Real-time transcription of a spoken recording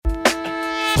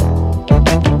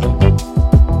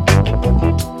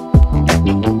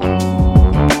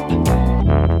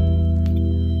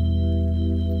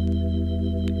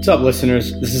up,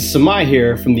 listeners? This is Samai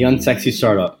here from The Unsexy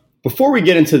Startup. Before we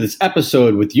get into this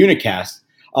episode with Unacast,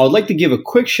 I would like to give a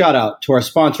quick shout out to our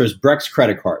sponsors, Brex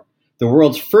Credit Card, the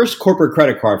world's first corporate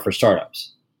credit card for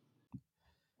startups.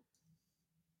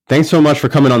 Thanks so much for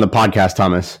coming on the podcast,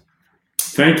 Thomas.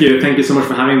 Thank you. Thank you so much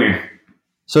for having me.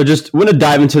 So just want to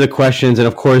dive into the questions, and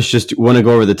of course, just want to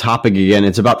go over the topic again.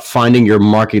 It's about finding your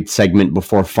market segment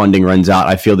before funding runs out.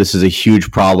 I feel this is a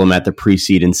huge problem at the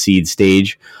pre-seed and seed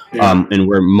stage, and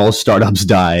where most startups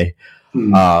die.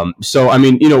 So, I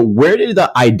mean, where did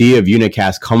the idea of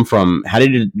Unacast come from? How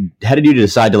did you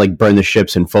decide to burn the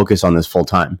ships and focus on this full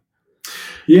time?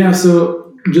 Yeah,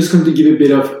 so just going to give a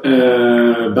bit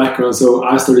of background. So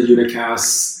I started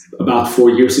Unacast about 4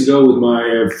 years ago with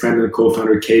my friend and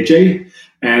co-founder KJ.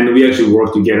 And we actually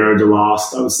worked together the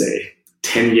last, I would say,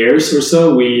 10 years or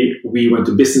so. We went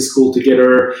to business school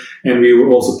together, and we were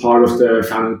also part of the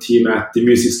founding team at the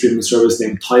music streaming service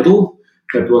named Tidal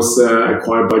that was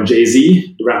acquired by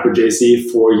Jay-Z, the rapper Jay-Z,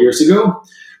 4 years ago.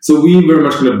 So we very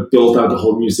much kind of built out the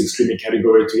whole music streaming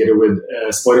category together with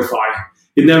Spotify.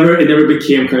 It never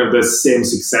became kind of the same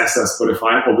success as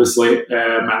Spotify obviously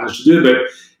managed to do, but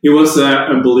it was an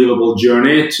unbelievable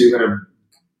journey to kind of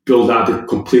build out a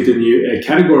completely new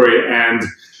category. And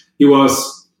it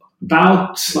was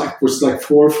about 4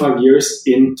 or 5 years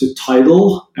into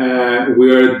Tidal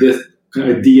where the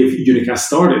idea of Unacast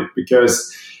started.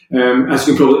 Because as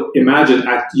you can probably imagine,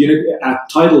 at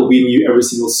Tidal, we knew every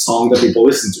single song that people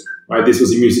listened to. Right? This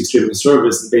was a music streaming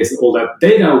service, and based on all that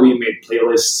data, we made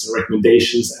playlists,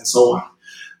 recommendations, and so on.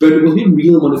 But what we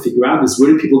really want to figure out is,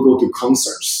 where do people go to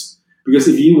concerts? Because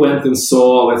if you went and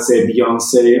saw, let's say,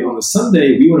 Beyonce on a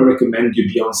Sunday, we want to recommend you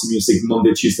Beyonce music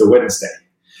Monday, Tuesday, Wednesday.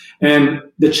 And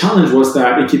the challenge was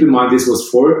that, and keep in mind this was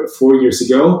four years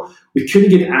ago, we couldn't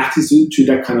get access to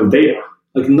that kind of data.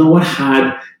 No one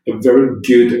had a very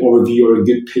good overview or a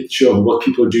good picture of what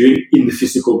people are doing in the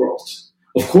physical world.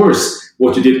 Of course,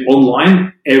 what you did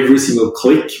online, every single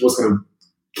click was kind of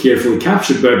carefully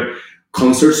captured, but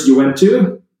concerts you went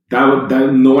to, that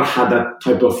no one had that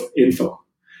type of info.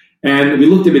 And we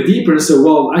looked a bit deeper and said,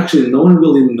 well, actually, no one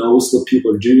really knows what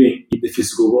people are doing in the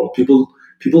physical world. People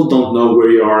don't know where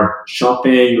you are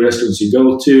shopping, restaurants you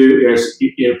go to,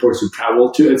 airports you travel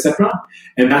to, etc.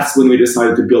 And that's when we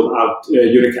decided to build out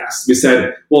Unacast. We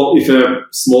said, well, if a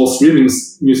small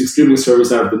music streaming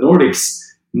service out of the Nordics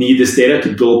need this data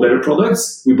to build better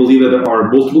products, we believe that there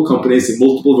are multiple companies in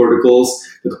multiple verticals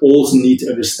that also need to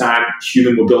understand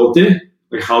human mobility,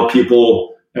 like how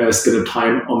people spend their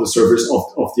time on the surface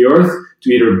of the earth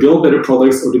to either build better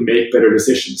products or to make better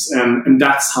decisions. And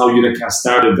that's how Unacast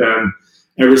started. And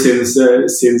ever since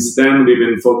then, we've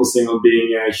been focusing on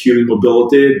being a human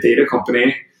mobility data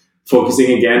company,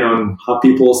 focusing again on how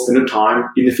people spend their time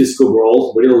in the physical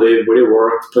world, where they live, where they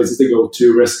work, places they go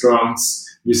to, restaurants,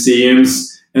 museums,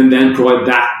 and then provide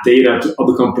that data to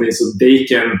other companies so they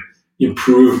can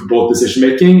improve both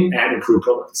decision-making and improve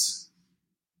products.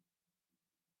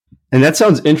 And that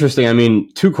sounds interesting. I mean,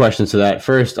 two questions to that.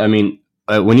 First, I mean,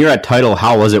 when you're at Tidal,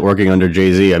 how was it working under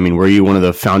Jay-Z? I mean, were you one of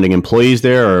the founding employees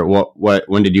there, or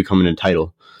when did you come into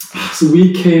Tidal? So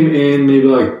we came in maybe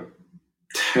around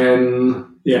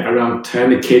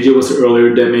 10. KJ was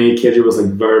earlier than me. KJ was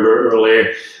very, very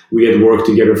early. We had worked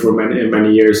together for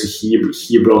many years.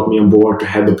 He brought me on board to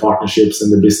head the partnerships and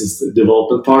the business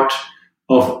development part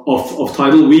of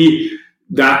Tidal. We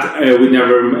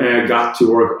never got to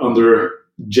work under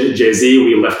Jay-Z.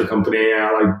 We left the company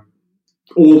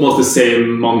almost the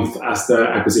same month as the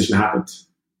acquisition happened.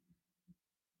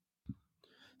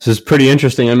 So it's pretty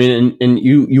interesting. I mean, and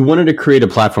you wanted to create a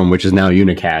platform, which is now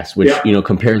Unacast, which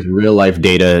compares real life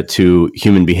data to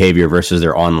human behavior versus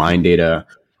their online data.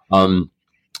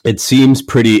 It seems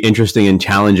pretty interesting and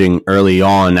challenging early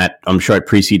on. I'm sure at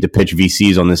pre-seed to pitch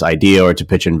VCs on this idea, or to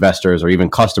pitch investors or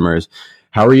even customers.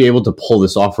 How are you able to pull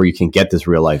this off where you can get this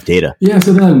real life data? Yeah,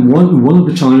 so then one of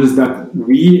the challenges that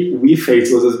we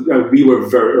faced was that we were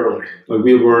very early.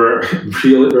 We were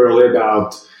really early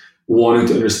about wanting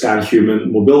to understand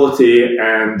human mobility,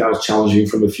 and that was challenging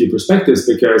from a few perspectives,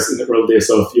 because in the early days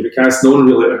of Unacast, no one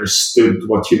really understood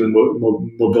what human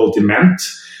mobility meant.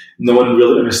 No one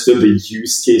really understood the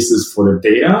use cases for the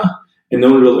data, and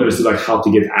no one really understood how to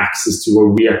get access to where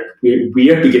we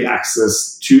have to get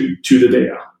access to the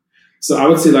data. So I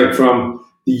would say from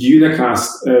the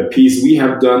Unacast piece, we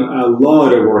have done a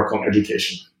lot of work on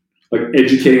education.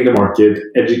 Educating the market,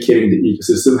 educating the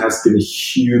ecosystem has been a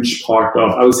huge part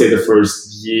of, I would say, the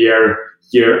first year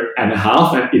and a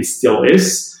half, and it still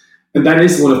is. And that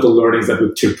is one of the learnings that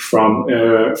we took from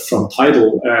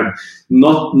Tidal. And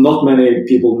not many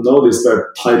people know this,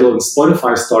 but Tidal and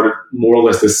Spotify started more or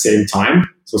less the same time.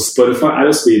 So Spotify out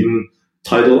of Sweden,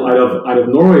 Tidal out of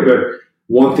Norway. But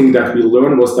one thing that we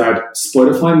learned was that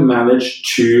Spotify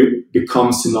managed to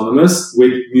become synonymous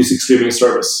with music streaming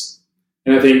service.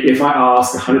 And I think if I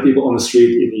ask 100 people on the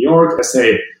street in New York, I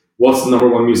say, what's the number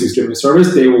one music streaming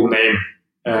service? They will name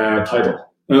Tidal.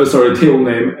 They will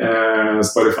name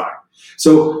Spotify.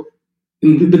 So,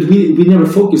 but we never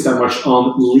focused that much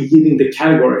on leading the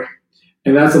category.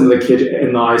 And that's something that Kate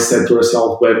and I said to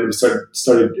ourselves when we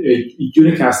started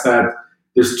Unacast, that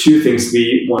there's two things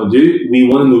we want to do. We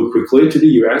want to move quickly to the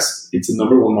US. It's the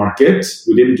number one market.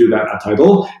 We didn't do that at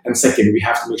Tidal. And second, we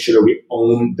have to make sure that we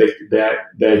own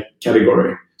the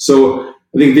category. So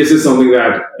I think this is something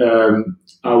that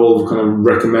I will kind of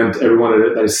recommend to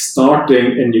everyone that is starting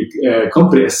a new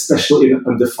company, especially in an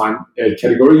undefined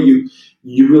category.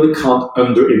 You really can't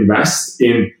underinvest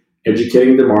in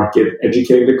educating the market,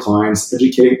 educating the clients,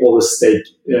 educating all the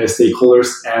stakeholders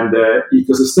and the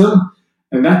ecosystem.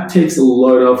 And that takes a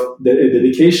lot of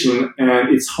dedication, and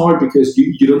it's hard because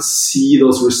you don't see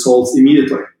those results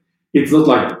immediately. It's not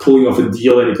like pulling off a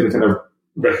deal and you can kind of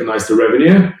recognize the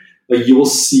revenue. Like you will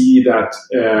see that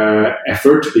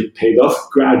effort being paid off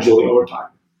gradually over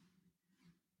time.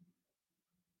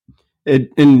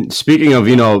 And speaking of,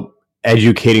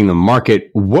 educating the market,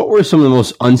 what were some of the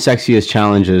most unsexiest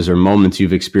challenges or moments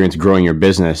you've experienced growing your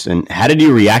business, and how did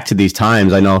you react to these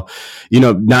times? I know, you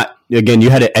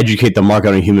had to educate the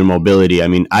market on human mobility. I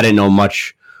mean, I didn't know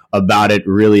much about it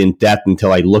really in depth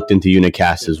until I looked into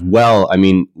Unacast as well. I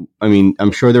mean,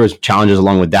 I'm sure there was challenges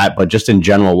along with that, but just in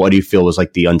general, what do you feel was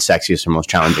like the unsexiest or most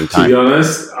challenging time? To be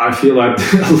honest, I feel like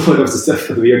a lot of the stuff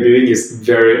that we are doing is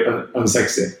very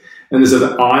unsexy. And the stuff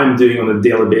that I'm doing on a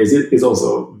daily basis is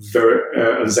also very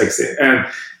unsexy. And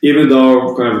even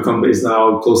though kind of the company is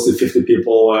now close to 50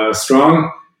 people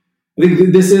strong, I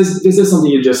think this is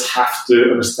something you just have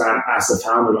to understand as a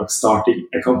founder, like starting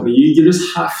a company. You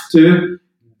just have to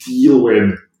deal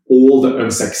with all the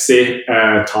unsexy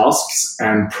tasks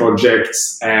and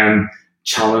projects and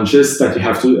challenges that you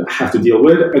have to deal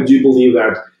with. I do believe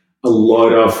that a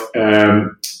lot of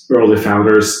early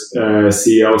founders,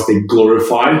 CEOs, they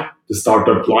glorify the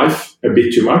startup life a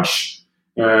bit too much.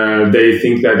 They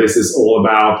think that this is all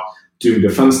about doing the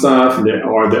fun stuff, and they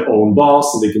are their own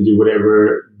boss, and they can do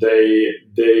whatever they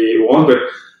want. But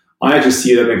I actually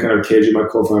see that in kind of KJ, my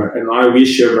co-founder, and we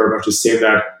share very much the same,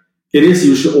 that it is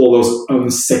usually all those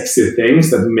unsexy things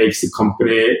that makes the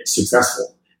company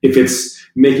successful. If it's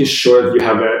making sure that you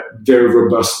have a very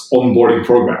robust onboarding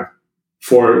program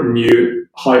for new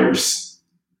hires,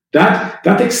 that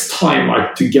takes time,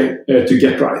 like to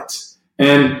get right.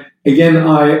 And again,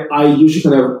 I usually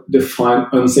kind of define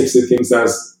unsexy things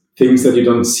as things that you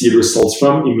don't see results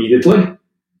from immediately,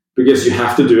 because you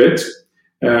have to do it.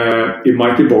 It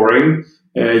might be boring.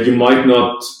 You might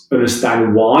not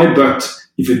understand why, but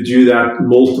if you do that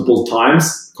multiple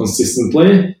times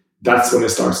consistently, that's when it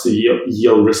starts to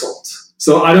yield results.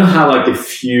 So I don't have like a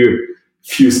few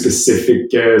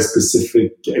specific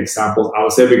examples I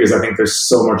would say, because I think there's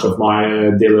so much of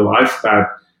my daily life that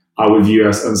I would view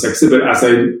as unsexy, but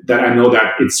I know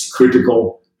that it's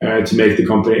critical to make the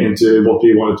company into what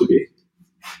we want it to be.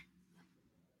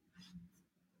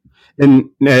 And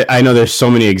I know there's so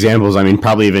many examples. I mean,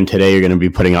 probably even today you're going to be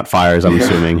putting out fires, I'm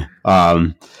assuming.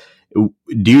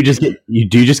 Do you just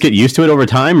get used to it over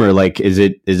time, or like is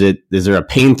there a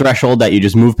pain threshold that you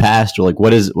just move past, or like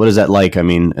what is that like? I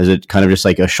mean, is it kind of just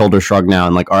like a shoulder shrug now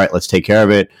and like, all right, let's take care of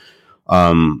it?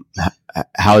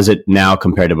 How is it now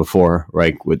compared to before,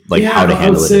 right? With like how to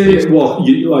handle it? Well,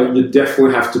 you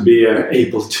definitely have to be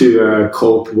able to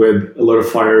cope with a lot of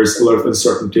fires, a lot of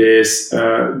uncertainties.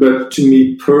 But to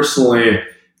me personally,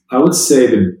 I would say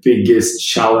the biggest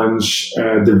challenge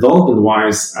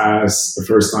development-wise as a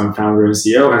first-time founder and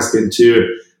CEO has been to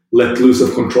let loose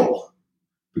of control.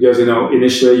 Because,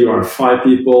 initially you are 5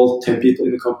 people, 10 people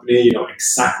in the company, you know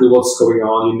exactly what's going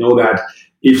on. You know that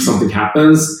if something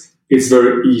happens, it's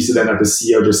very easy then that the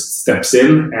CEO just steps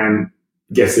in and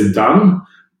gets it done.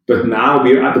 But now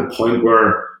we're at the point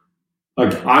where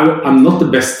like I'm not the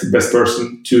best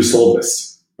person to solve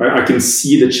this. Right? I can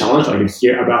see the challenge, I can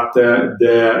hear about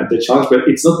the challenge, but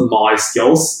it's not my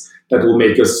skills that will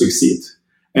make us succeed.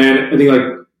 And I think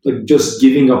like just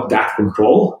giving up that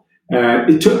control,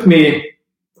 it took me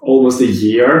almost a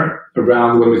year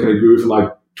around when we kind of grew from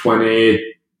like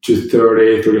 20 to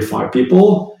 30, 35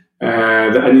 people.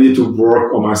 That I needed to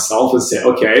work on myself and say,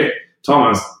 okay,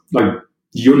 Thomas, like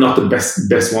you're not the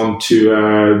best one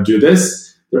to do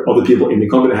this. There are other people in the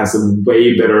company that has a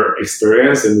way better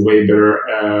experience and way better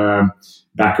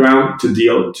background to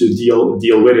deal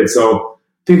with it. So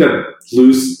I think that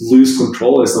lose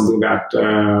control is something that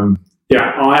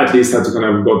yeah, I at least had to kind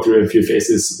of go through a few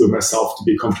phases with myself to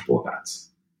be comfortable with that.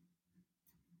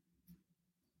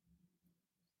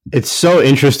 It's so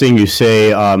interesting you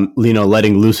say,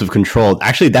 letting loose of control.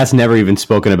 Actually, that's never even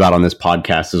spoken about on this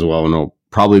podcast as well, and it'll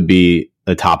probably be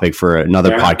a topic for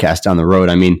another podcast down the road.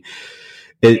 I mean,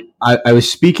 I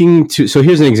was speaking to, so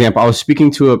here's an example. I was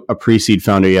speaking to a pre-seed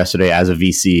founder yesterday as a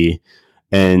VC,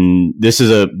 and this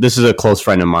is a close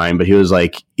friend of mine, but he was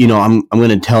like, I'm going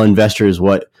to tell investors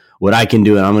what I can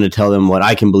do, and I'm going to tell them what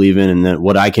I can believe in, and that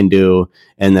what I can do,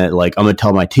 and that like I'm going to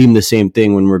tell my team the same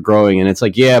thing when we're growing. And it's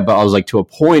like, yeah, but I was like, to a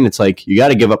point, it's like you got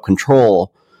to give up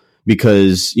control,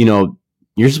 because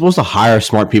you're supposed to hire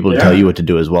smart people to tell you what to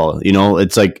do as well.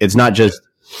 It's like, it's not just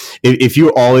if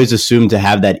you always assume to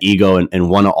have that ego and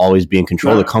want to always be in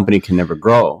control, the company can never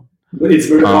grow. But it's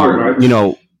very hard,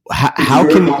 right? How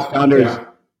can founders? Yeah.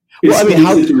 Well, I mean,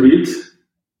 how to read.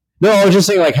 No, I was just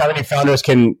saying, like, how many founders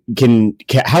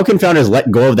how can founders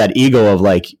let go of that ego of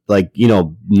like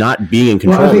not being in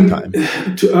control all the time?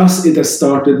 To us, it has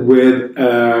started with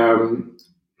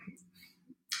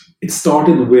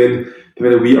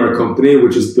we are a company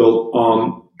which is built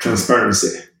on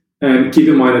transparency. And keep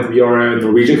in mind that we are a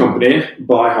Norwegian company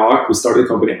by heart. We started the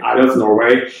company out of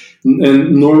Norway.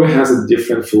 And Norway has a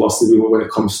different philosophy when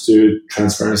it comes to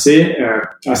transparency.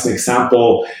 As an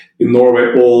example, in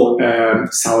Norway, all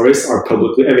salaries are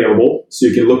publicly available. So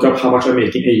you can look up how much I'm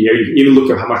making a year. You can even look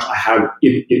up how much I have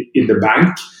in the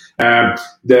bank.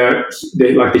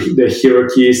 The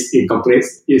hierarchies in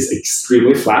companies is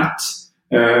extremely flat.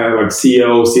 Like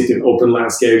CEOs sit in open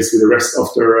landscapes with the rest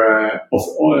of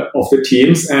their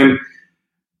teams, and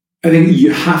I think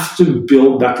you have to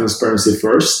build that transparency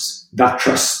first, that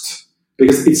trust,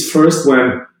 because it's first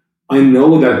when I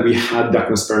know that we had that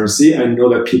transparency, I know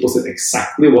that people said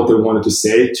exactly what they wanted to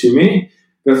say to me.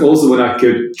 That's also when I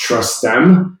could trust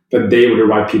them that they were the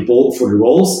right people for the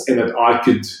roles, and that I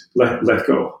could let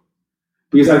go.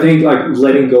 Because I think like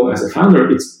letting go as a founder,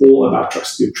 it's all about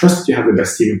trust. You trust that you have the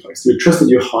best team in place. You trust that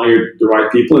you hired the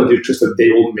right people, and you trust that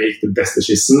they will make the best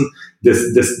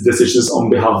decisions on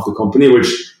behalf of the company, which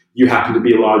you happen to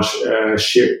be a large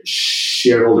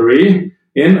shareholder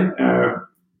in.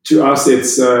 To us,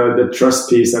 it's the trust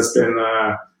piece has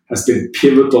been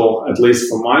pivotal, at least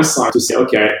from my side, to say,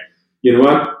 okay, you know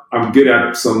what, I'm good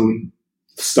at some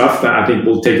stuff that I think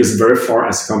will take us very far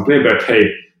as a company, but hey,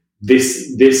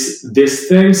 these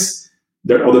things,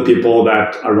 there are other people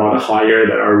that I rather hire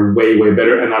that are way, way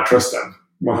better, and I trust them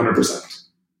 100%.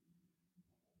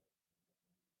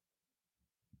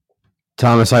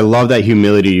 Thomas, I love that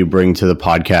humility you bring to the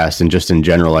podcast, and just in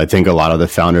general, I think a lot of the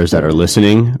founders that are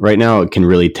listening right now can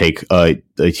really take a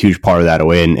huge part of that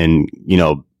away, and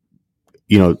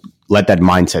let that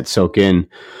mindset soak in.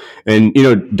 And,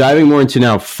 diving more into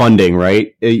now funding,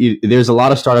 right? There's a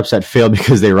lot of startups that fail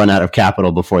because they run out of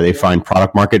capital before they find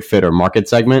product market fit or market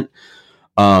segment.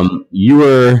 You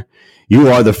are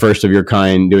the first of your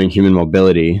kind doing human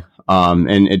mobility.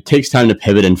 And it takes time to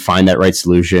pivot and find that right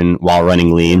solution while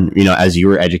running lean, as you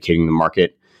were educating the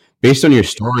market. Based on your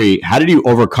story, how did you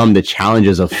overcome the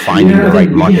challenges of finding the right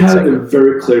market segment? We had a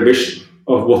very clear vision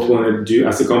of what we wanted to do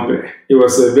as a company. It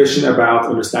was a vision about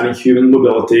understanding human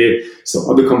mobility so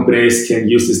other companies can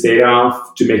use this data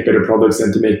to make better products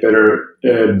and to make better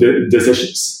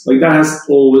decisions. Like that has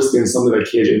always been something that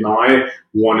KJ and I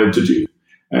wanted to do.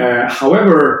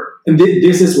 However, and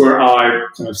this is where I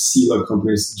kind of see what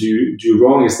companies do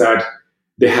wrong, is that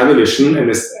they have a vision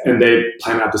and they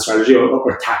plan out the strategy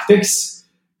or tactics,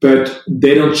 but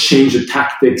they don't change the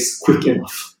tactics quick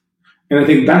enough. And I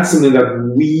think that's something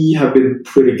that we have been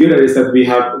pretty good at, is that we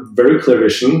have very clear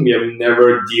vision. We have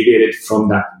never deviated from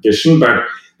that vision, but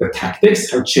the tactics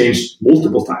have changed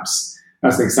multiple times.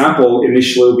 As an example,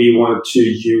 initially we wanted to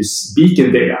use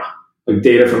beacon data, like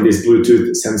data from these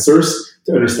Bluetooth sensors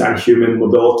to understand human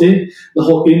mobility. The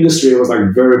whole industry was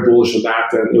like very bullish on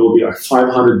that, and it will be like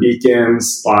 500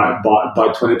 beacons by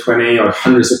 2020, like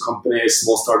hundreds of companies,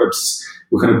 small startups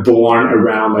were kind of born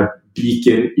around that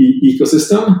beacon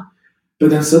ecosystem. But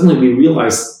then suddenly we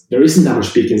realized there isn't that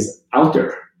much beacons out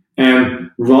there. And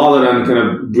rather than kind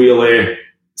of really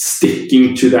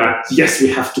sticking to that, yes, we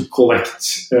have to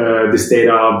collect this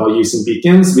data by using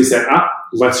beacons, we said,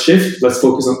 let's shift, let's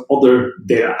focus on other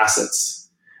data assets.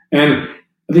 And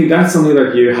I think that's something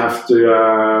that you have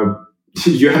to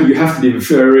you have to be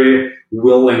very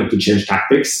willing to change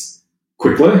tactics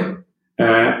quickly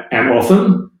and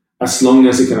often, as long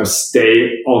as you kind of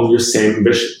stay on your same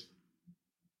vision.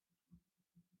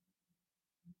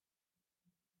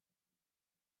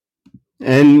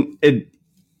 And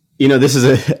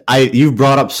you've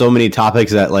brought up so many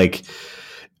topics that like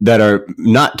that are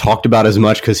not talked about as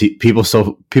much because people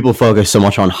focus so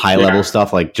much on high level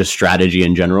stuff, like just strategy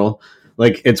in general.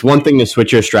 Like, it's one thing to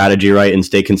switch your strategy, right, and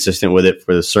stay consistent with it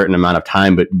for a certain amount of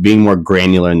time, but being more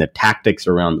granular in the tactics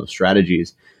around those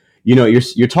strategies,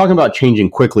 you're talking about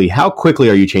changing quickly. How quickly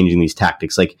are you changing these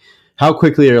tactics? Like, how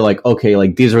quickly are like, okay,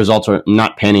 like these results are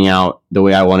not panning out the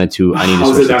way I wanted to. I need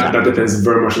to switch that depends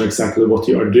very much on exactly what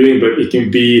you are doing, but it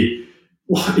can be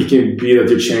that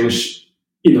you change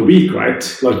in a week,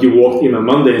 right? Like, you walked in on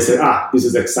Monday and said, this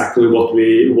is exactly what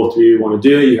we want to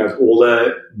do. You have all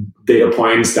the data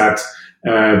points that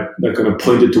kind of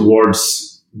pointed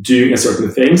towards doing a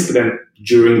certain things, but then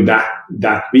during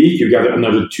that week you gather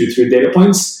another 2-3 data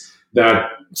points that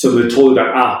suddenly told you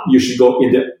that you should go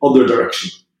in the other direction.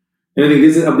 And I think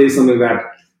this is something that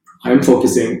I'm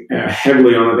focusing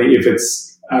heavily on. I think if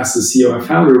it's as a CEO and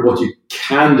founder, what you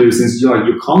can do, since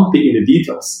you can't be in the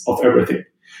details of everything,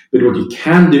 but what you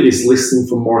can do is listen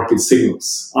for market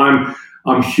signals. I'm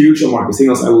huge on market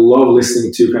signals. I love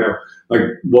listening to kind of like,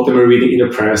 what am I reading in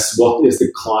the press? What is the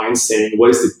client saying? What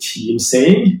is the team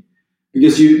saying?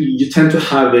 Because you tend to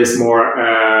have this more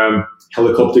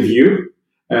helicopter view,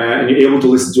 and you're able to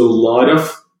listen to a lot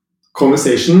of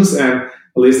conversations. And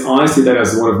at least I see that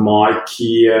as one of my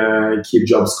key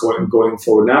jobs going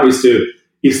forward now is to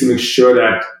make sure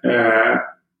that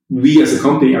we as a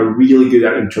company are really good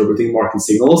at interpreting market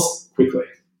signals quickly.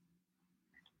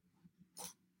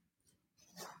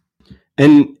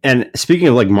 And speaking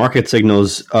of like market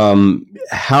signals,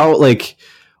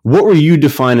 what were you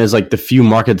define as like the few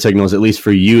market signals, at least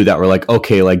for you, that were like,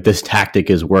 okay, like this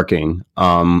tactic is working?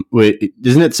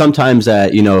 Isn't it sometimes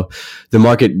that, the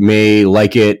market may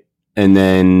like it and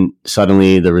then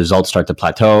suddenly the results start to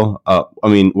plateau?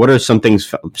 What are some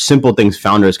simple things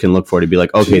founders can look for to be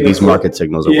like, okay, these market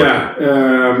signals are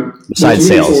working? Besides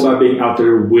sales. It's all about being out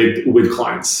there with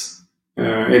clients.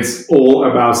 It's all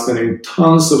about spending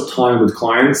tons of time with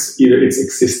clients, either it's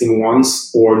existing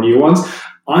ones or new ones.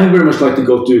 I very much like to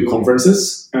go to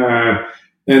conferences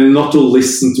and not to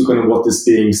listen to kind of what is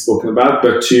being spoken about,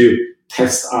 but to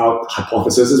test out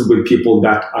hypotheses with people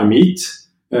that I meet.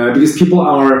 Because people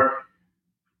are,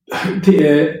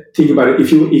 think about it,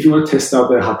 if you want to test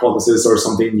out a hypothesis or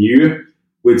something new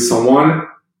with someone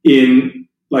in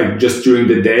like just during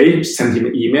the day, send him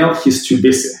an email, he's too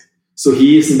busy. So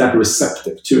he isn't that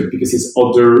receptive to it because he's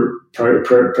other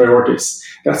priorities.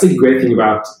 That's the great thing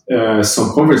about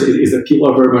some conferences is that people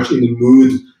are very much in the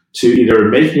mood to either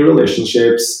make new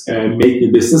relationships, make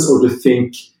new business, or to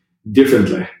think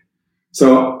differently.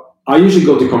 So I usually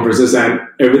go to conferences and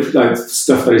everything, like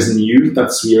stuff that is new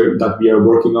that we are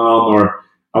working on, or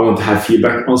I want to have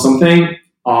feedback on something,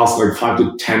 ask like 5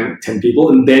 to 10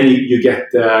 people, and then you get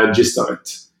the gist of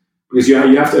it. Because you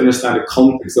have to understand the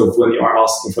context of when you are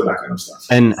asking for that kind of stuff.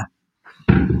 And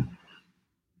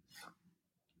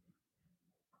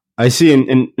I see.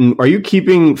 And are you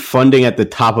keeping funding at the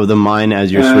top of the mind as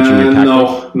you're switching your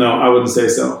tactics? No, I wouldn't say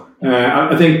so.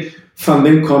 I think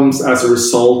funding comes as a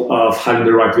result of having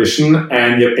the right vision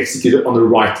and you've executed on the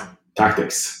right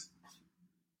tactics.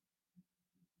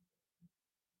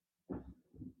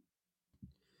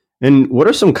 And what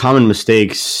are some common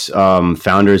mistakes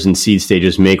founders in seed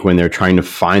stages make when they're trying to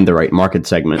find the right market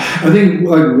segment? I think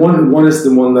like one is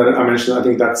the one that I mentioned. I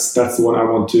think that's the one I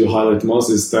want to highlight the most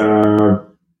is they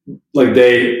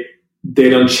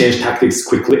don't change tactics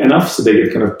quickly enough, so they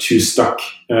get kind of too stuck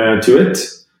to it.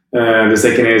 The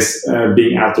second is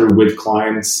being out there with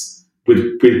clients,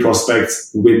 with prospects,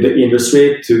 with the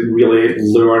industry to really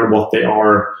learn what they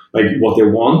are, like what they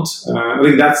want. I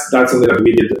think that's something that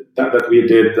we did. That we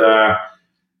did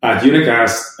at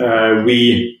Unacast.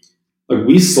 We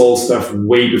sold stuff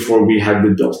way before we had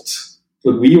the built.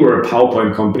 But we were a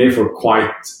PowerPoint company for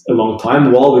quite a long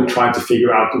time while we tried to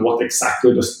figure out what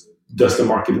exactly does the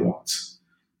market want.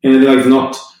 And like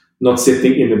not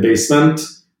sitting in the basement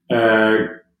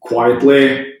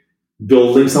quietly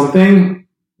building something.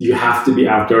 You have to be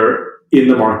out there in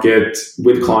the market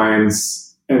with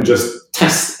clients and just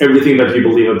test everything that you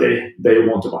believe that they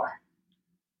want to buy.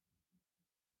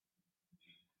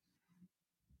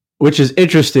 Which is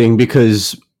interesting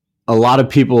because a lot of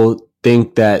people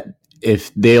think that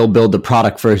if they'll build the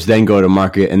product first, then go to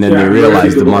market, and then they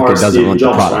realize the market doesn't want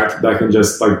the product. Right? That can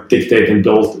just like dictate and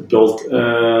build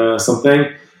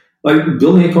something. Like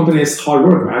building a company is hard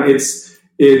work, man.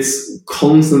 It's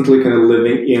constantly kind of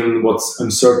living in what's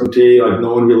uncertainty. Like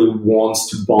no one really wants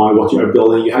to buy what you are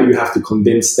building. You have to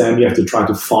convince them. You have to try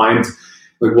to find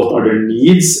like what are their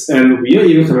needs, and we are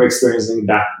even kind of experiencing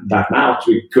that now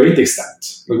to a great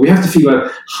extent. Like we have to figure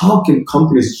out how can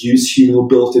companies use human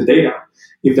mobility data,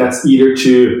 if that's either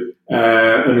to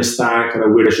understand kind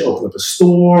of where they should open up a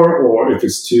store, or if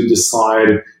it's to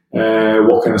decide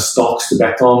what kind of stocks to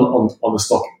bet on the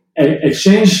stock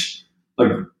exchange.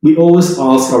 Like, we always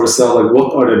ask ourselves, like,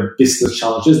 what are the business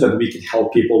challenges that we can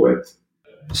help people with?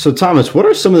 So, Thomas, what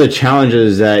are some of the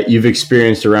challenges that you've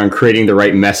experienced around creating the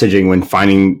right messaging when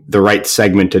finding the right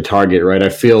segment to target, right? I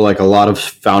feel like a lot of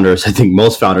founders, I think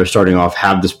most founders starting off,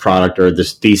 have this product or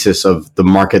this thesis of the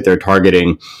market they're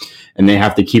targeting, and they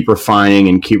have to keep refining.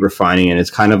 And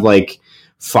it's kind of like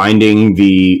finding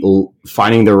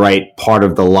the right part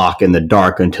of the lock in the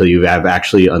dark until you have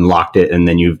actually unlocked it. And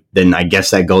then I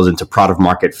guess that goes into product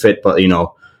market fit. But,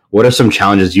 what are some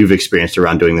challenges you've experienced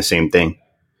around doing the same thing?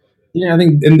 Yeah, I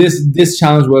think, and this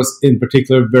challenge was in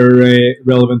particular very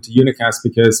relevant to Unacast,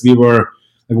 because we were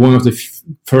like one of the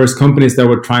first companies that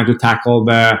were trying to tackle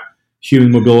the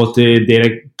human mobility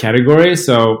data category.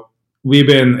 So we've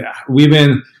been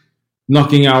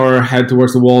knocking our head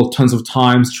towards the wall tons of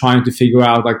times, trying to figure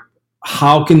out, like,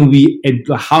 how can we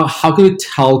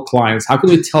tell clients, how can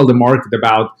we tell the market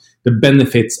about the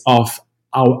benefits of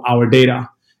our data?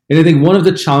 And I think one of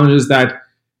the challenges that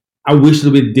I wish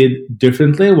that we did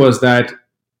differently was that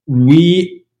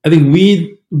we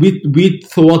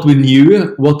thought we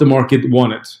knew what the market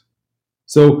wanted.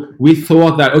 So we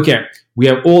thought that, okay, we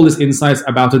have all these insights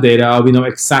about the data. We know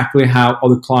exactly how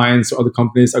other clients or other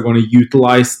companies are going to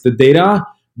utilize the data,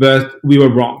 but we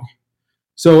were wrong.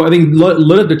 So I think a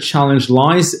lot of the challenge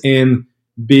lies in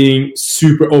being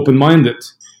super open-minded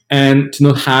and to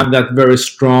not have that very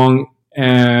strong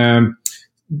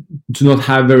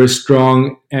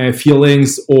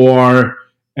feelings or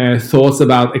thoughts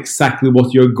about exactly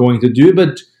what you're going to do,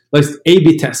 but like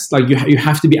A/B test. Like, you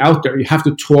have to be out there. You have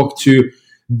to talk to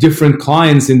different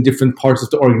clients in different parts of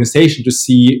the organization to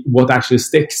see what actually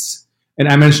sticks. And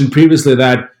I mentioned previously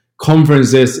that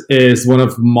conferences is one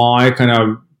of my kind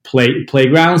of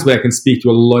playgrounds where I can speak to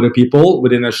a lot of people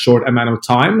within a short amount of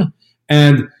time.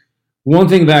 And one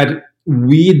thing that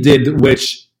we did,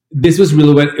 which this was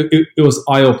really when it was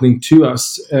eye-opening to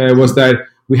us, was that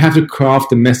we have to craft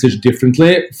the message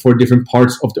differently for different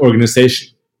parts of the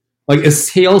organization. Like, a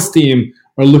sales team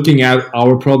are looking at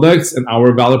our products and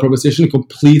our value proposition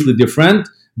completely different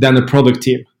than the product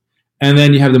team. And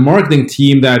then you have the marketing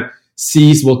team that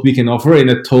sees what we can offer in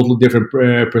a totally different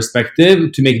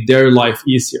perspective to make their life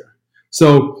easier.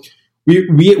 So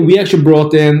we actually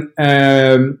brought in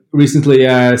recently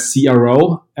a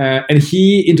CRO, and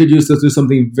he introduced us to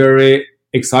something very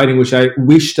exciting, which I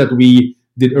wish that we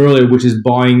did earlier, which is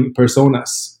buying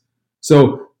personas.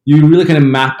 So you really kind of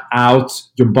map out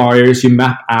your buyers, you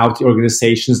map out the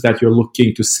organizations that you're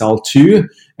looking to sell to,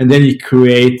 and then you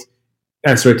create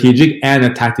a strategic and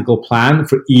a tactical plan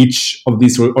for each of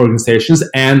these organizations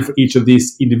and for each of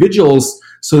these individuals,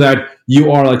 so that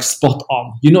you are like spot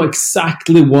on. You know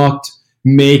exactly what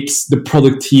makes the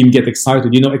product team get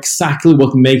excited. You know exactly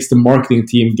what makes the marketing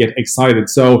team get excited.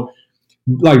 So,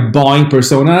 like, buying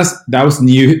personas, that was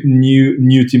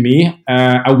new to me.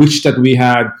 I wish that we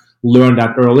had learned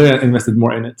that earlier and invested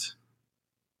more in it.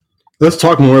 Let's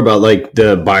talk more about like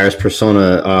the buyer's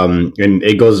persona, and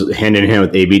it goes hand in hand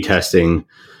with A/B testing.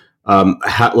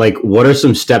 What are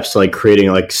some steps, like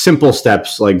creating like simple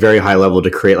steps, like very high level,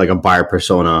 to create like a buyer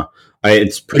persona?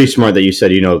 It's pretty smart that you said,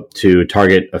 to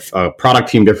target a product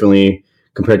team differently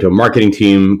compared to a marketing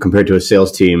team, compared to a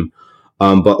sales team.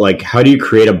 But like, how do you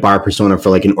create a buyer persona for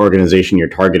like an organization you're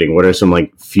targeting? What are some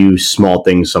like few small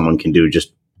things someone can do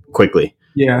just quickly?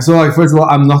 Yeah. So, like, first of all,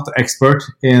 I'm not the expert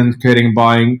in creating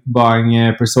buying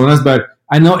personas, but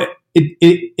I know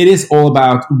it is all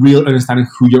about real understanding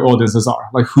who your audiences are.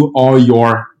 Like, who are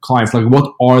your clients? Like,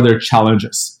 what are their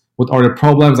challenges? What are the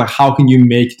problems? Like, how can you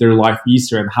make their life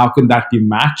easier? And how can that be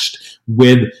matched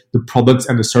with the products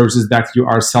and the services that you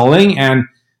are selling? And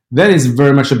that is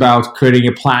very much about creating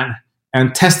a plan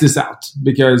and test this out,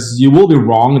 because you will be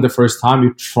wrong the first time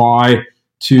you try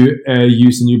to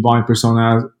use a new buying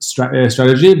persona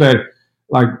strategy. But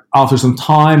like, after some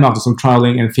time, after some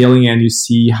trialing and failing, and you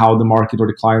see how the market or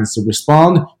the clients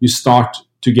respond, you start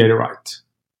to get it right.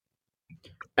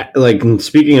 Like,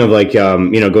 speaking of like,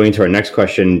 going to our next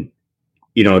question,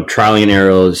 trialing and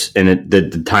errors, and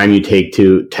the time you take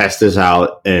to test this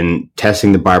out and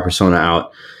testing the buyer persona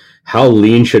out. How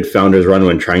lean should founders run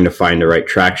when trying to find the right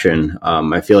traction?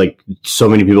 I feel like so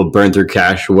many people burn through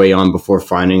cash way on before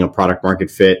finding a product market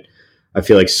fit. I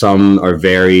feel like some are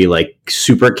very like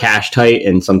super cash tight,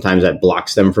 and sometimes that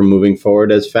blocks them from moving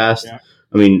forward as fast. Yeah.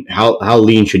 I mean, how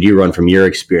lean should you run from your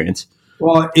experience?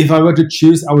 Well, if I were to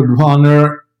choose, I would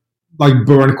rather like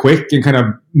burn quick and kind of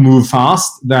move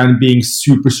fast than being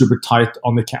super, super tight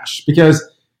on the cash. Because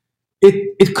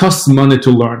it costs money to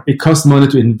learn. It costs money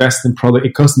to invest in product.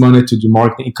 It costs money to do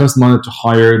marketing. It costs money to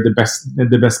hire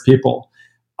the best people.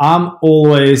 I'm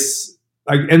always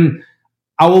like, and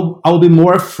I will be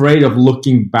more afraid of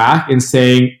looking back and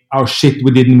saying, "Oh shit,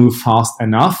 we didn't move fast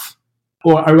enough."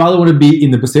 Or I rather want to be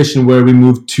in the position where we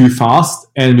moved too fast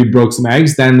and we broke some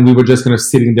eggs than we were just kind of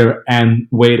sitting there and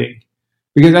waiting.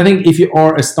 Because I think if you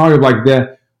are a startup like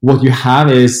that, what you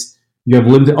have is you have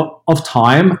limited of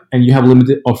time and you have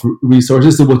limited of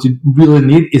resources. So what you really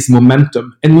need is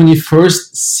momentum. And when you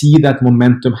first see that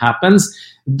momentum happens,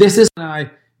 this is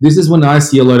when I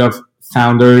see a lot of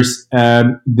founders,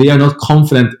 they are not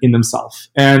confident in themselves.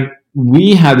 And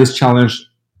we had this challenge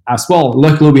as well.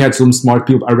 Luckily, we had some smart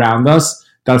people around us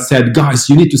that said, guys,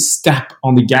 you need to step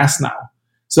on the gas now.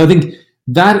 So I think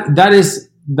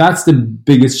that's the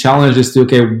biggest challenge is to,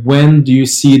 okay, when do you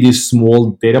see these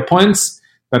small data points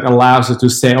that allows us to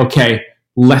say, okay,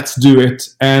 let's do it?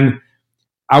 And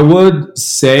I would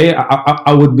say,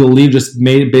 I would believe, just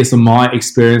based on my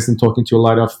experience and talking to a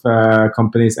lot of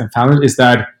companies and founders, is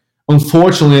that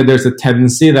unfortunately there's a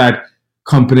tendency that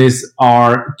companies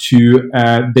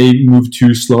they move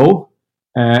too slow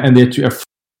and they're too afraid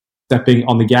of stepping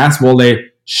on the gas. Well,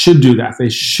 they should do that. They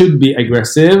should be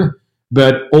aggressive,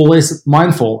 but always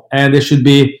mindful, and they should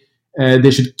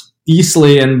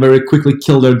easily and very quickly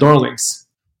kill their darlings.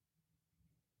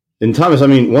 And Thomas, I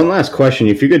mean, one last question.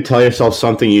 If you could tell yourself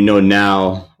something you know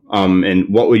now, and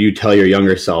what would you tell your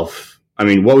younger self? I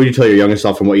mean, what would you tell your younger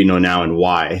self from what you know now and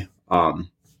why?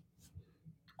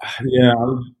 Yeah,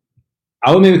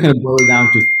 I would maybe kind of boil it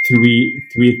down to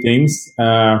three things.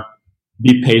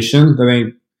 Be patient. I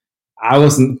think I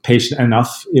wasn't patient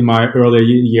enough in my early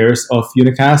years of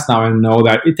Unacast. Now I know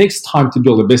that it takes time to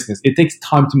build a business. It takes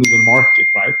time to move a market,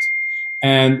 right?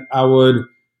 And I would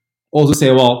also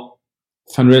say, well,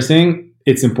 fundraising,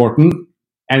 it's important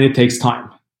and it takes time.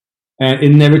 And it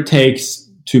never takes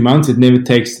 2 months. It never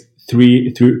takes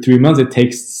three months. It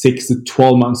takes 6 to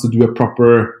 12 months to do a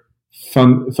proper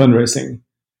fundraising.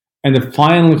 And the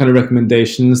final kind of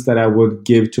recommendations that I would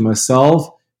give to myself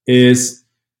is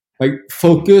like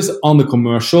focus on the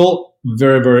commercial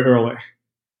very, very early.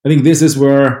 I think this is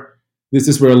where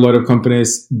a lot of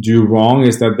companies do wrong,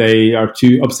 is that they are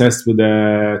too obsessed with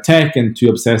the tech and too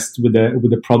obsessed with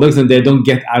the products, and they don't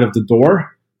get out of the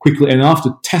door quickly enough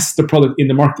to test the product in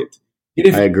the market.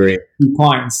 I agree.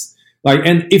 Clients,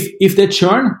 and if they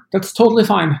churn, that's totally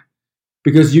fine,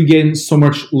 because you gain so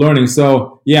much learning.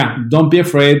 So yeah, don't be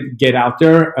afraid. Get out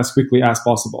there as quickly as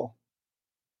possible.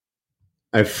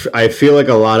 I feel like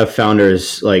a lot of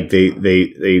founders,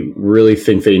 they really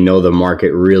think they know the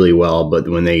market really well, but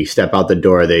when they step out the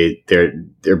door,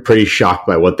 they're pretty shocked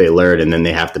by what they learned, and then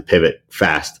they have to pivot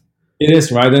fast. It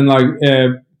is right, and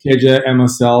KJ and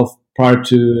myself, prior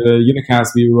to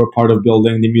Unacast, we were part of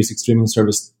building the music streaming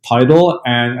service Tidal,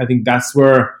 and I think that's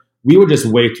where we were just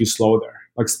way too slow there.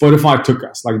 Like Spotify took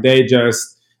us,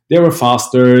 they were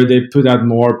faster. They put out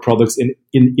more products in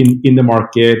the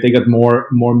market. They got more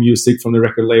music from the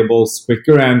record labels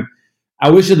quicker. And I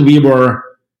wish that we were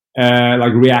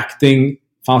reacting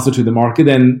faster to the market,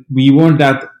 and we weren't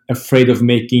that afraid of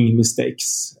making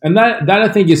mistakes. And that I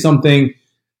think is some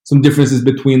differences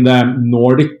between the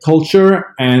Nordic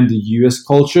culture and the US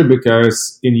culture,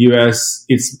 because in US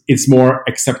it's more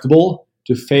acceptable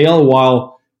to fail,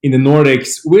 while in the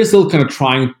Nordics we're still kind of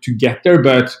trying to get there,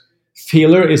 but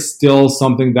failure is still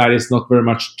something that is not very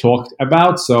much talked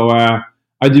about. So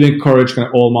I do encourage kind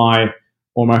of all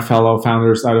my fellow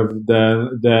founders out of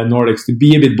the Nordics to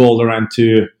be a bit bolder and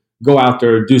to go out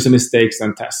there, do some mistakes,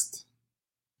 and test.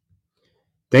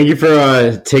 Thank you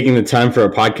for taking the time for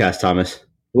our podcast, Thomas.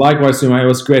 Likewise, Suma. It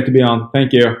was great to be on.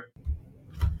 Thank you.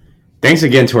 Thanks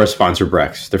again to our sponsor,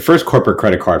 Brex, the first corporate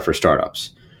credit card for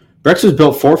startups. Brex was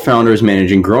built for founders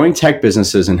managing growing tech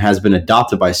businesses and has been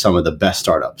adopted by some of the best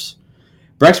startups.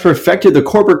 Brex perfected the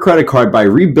corporate credit card by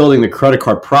rebuilding the credit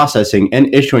card processing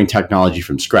and issuing technology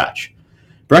from scratch.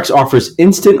 Brex offers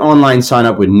instant online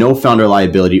sign-up with no founder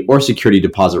liability or security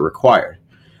deposit required.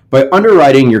 By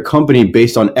underwriting your company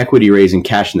based on equity raise and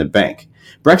cash in the bank,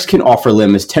 Brex can offer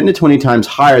limits 10 to 20 times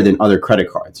higher than other credit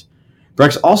cards.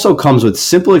 Brex also comes with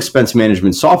simple expense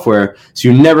management software, so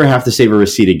you never have to save a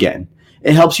receipt again.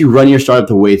 It helps you run your startup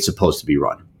the way it's supposed to be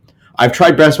run. I've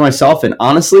tried Brex myself, and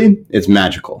honestly, it's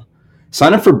magical.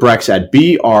 Sign up for Brex at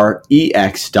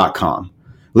brex.com.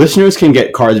 Listeners can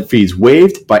get card fees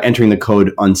waived by entering the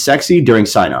code UNSEXY during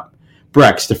sign-up.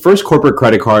 Brex, the first corporate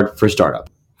credit card for startup.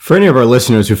 For any of our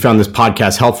listeners who found this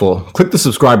podcast helpful, click the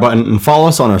subscribe button and follow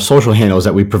us on our social handles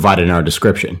that we provided in our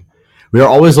description. We are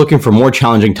always looking for more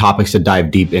challenging topics to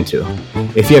dive deep into.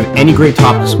 If you have any great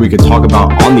topics we could talk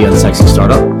about on the Unsexy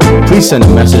Startup, please send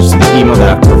a message to the email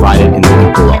that I've provided in the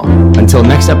link below. Until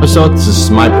next episode, this is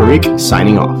Smai Parikh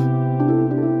signing off.